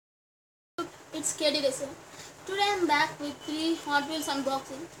it's KD Racer. Today I'm back with 3 Hot Wheels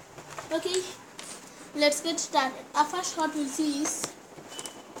unboxing. Okay, let's get started. Our first Hot Wheels is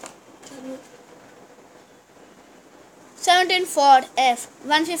 17 Ford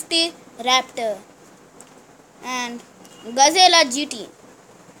F-150 Raptor and Gazella GT.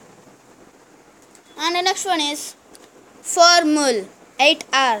 And the next one is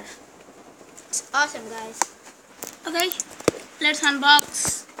FORMUL8R. It's awesome, guys. Okay, let's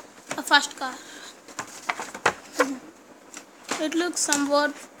unbox the first car. It looks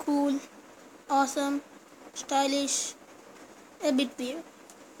somewhat cool, awesome, stylish, a bit weird.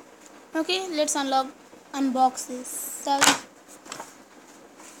 Okay, let's unbox this. So,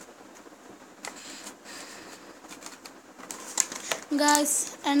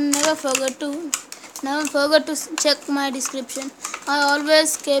 guys, and never forget to check my description. I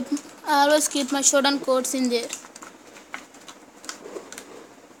always keep my showdown codes in there.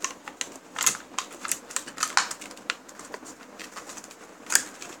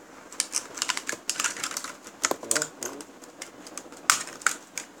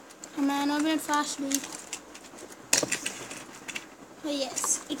 Man, open it fastly. Oh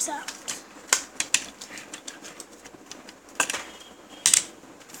yes, it's out.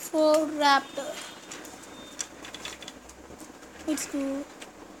 For Raptor. It's cool.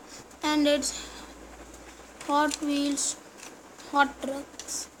 And it's Hot Wheels, Hot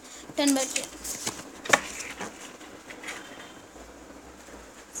Trucks, 10x10.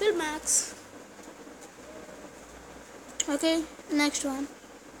 Fill Max. Okay, next one.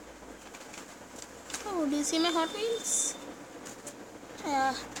 Oh, do you see my Hot Wheels?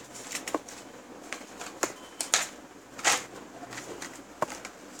 Yeah.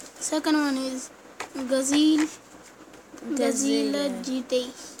 Second one is Gazella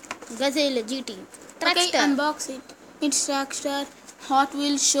GT. Gazella GT. Okay, unbox it. It's Raptor, Hot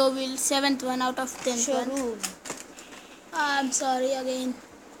Wheels, Show Wheel, 7th one out of 10th one. I'm sorry again.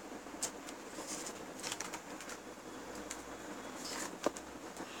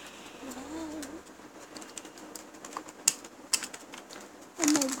 Oh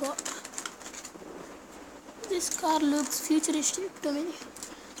my god. This car looks futuristic to me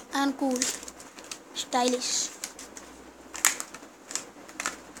and cool, stylish.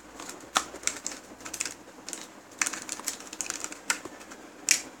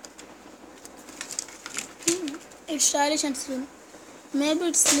 It's stylish and slim. Maybe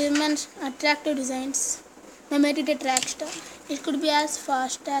it's slim and attractive designs. They made it a track star. It could be as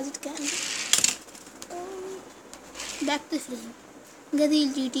fast as it can be. Back to the frame. Gazelle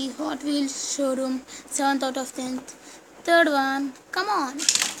GT, Hot Wheels showroom, 7th out of 10th. Third one, come on.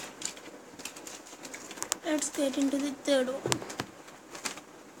 Let's get into the third one.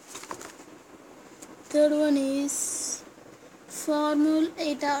 Third one is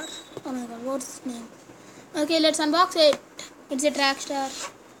FORMUL8R. Oh my god, what's its name? Okay, let's unbox it. It's a track star.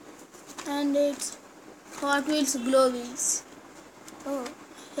 And it's Hot Wheels Glow Wheels. Oh,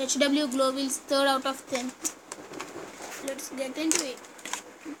 HW Glow Wheels, 3rd out of 10th. Let's get into it.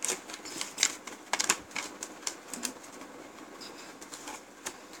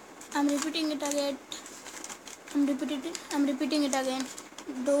 I'm repeating it again.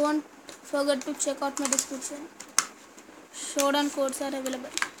 Don't forget to check out my description. Showdown codes are available.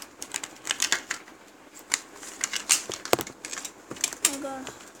 Oh my god.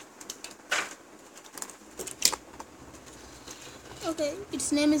 Okay,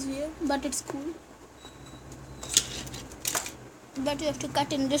 its name is weird, but it's cool. But you have to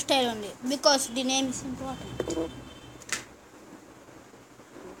cut in this style only because the name is important.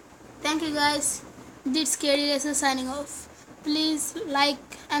 Thank you guys. This KD Racer signing off. Please like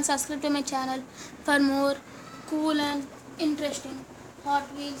and subscribe to my channel for more cool and interesting Hot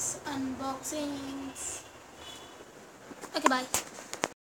Wheels unboxings. Okay, bye.